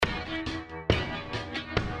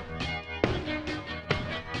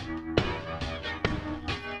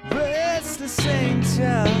Restless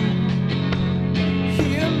angel,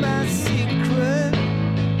 hear my secret,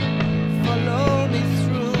 follow me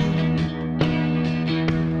through.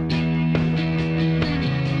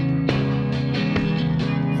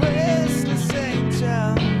 Restless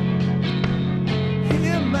angel,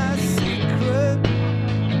 hear my secret,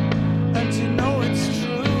 and you know it's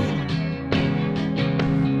true,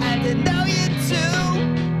 and I know you too.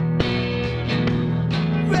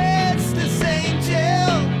 Restless angel,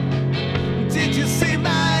 did you see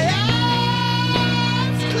my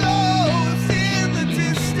eyes close in the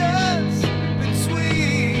distance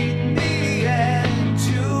between me and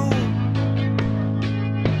you?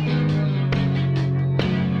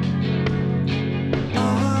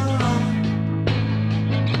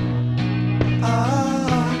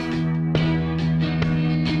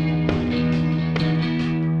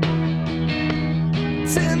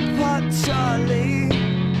 Tin Pot Charlie,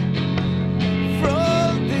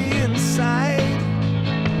 from the inside,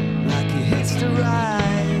 like he hates to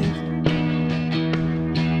ride.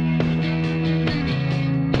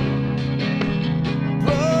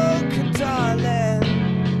 Broken darling,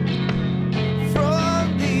 from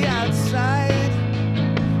the outside,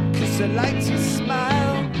 'cause I like to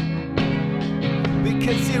smile,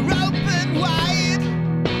 because you're open wide.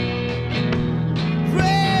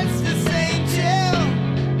 Restless angel,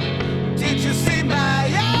 did you see my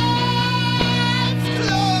eyes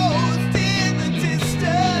closed in the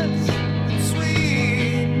distance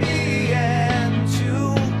between me and you?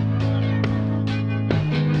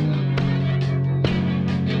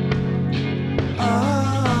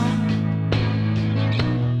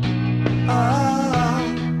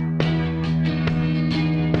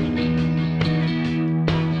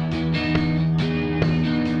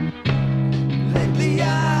 Lately I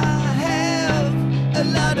have a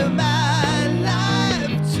lot of my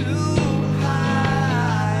life to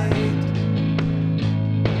hide.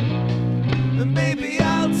 Maybe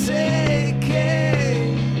I'll take a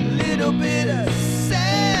little bit of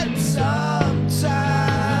sense sometimes.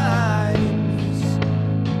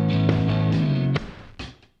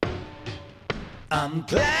 I'm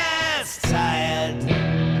glass tired.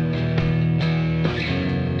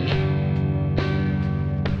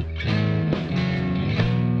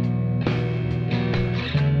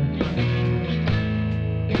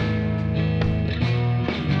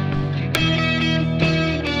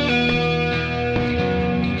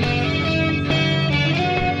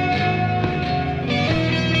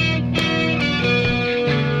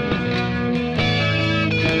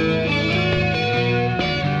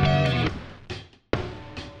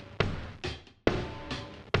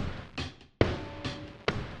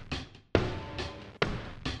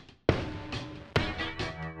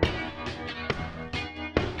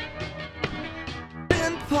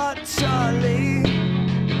 Tin Pot Charlie,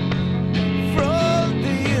 from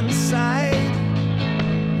the inside,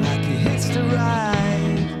 like he hates to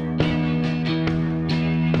ride.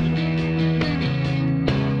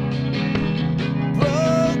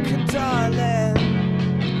 Broken darling,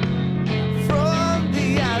 from the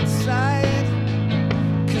outside,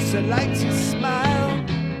 'cause I like to smile,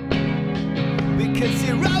 because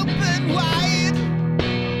you're open wide.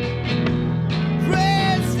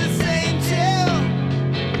 Restless angel,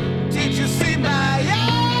 did you see my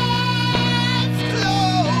eyes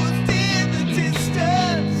closed in the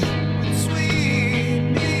distance between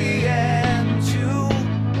me and you?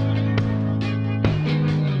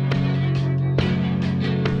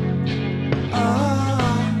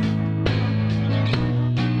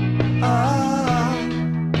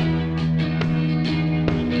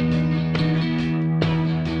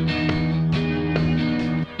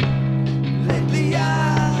 Lately I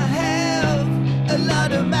have a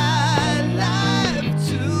lot of my life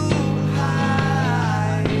to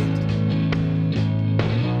hide.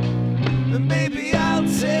 Maybe I'll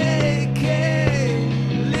take a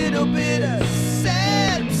little bit of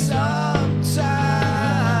sense sometimes.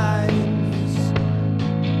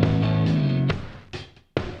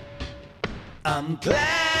 I'm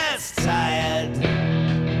glad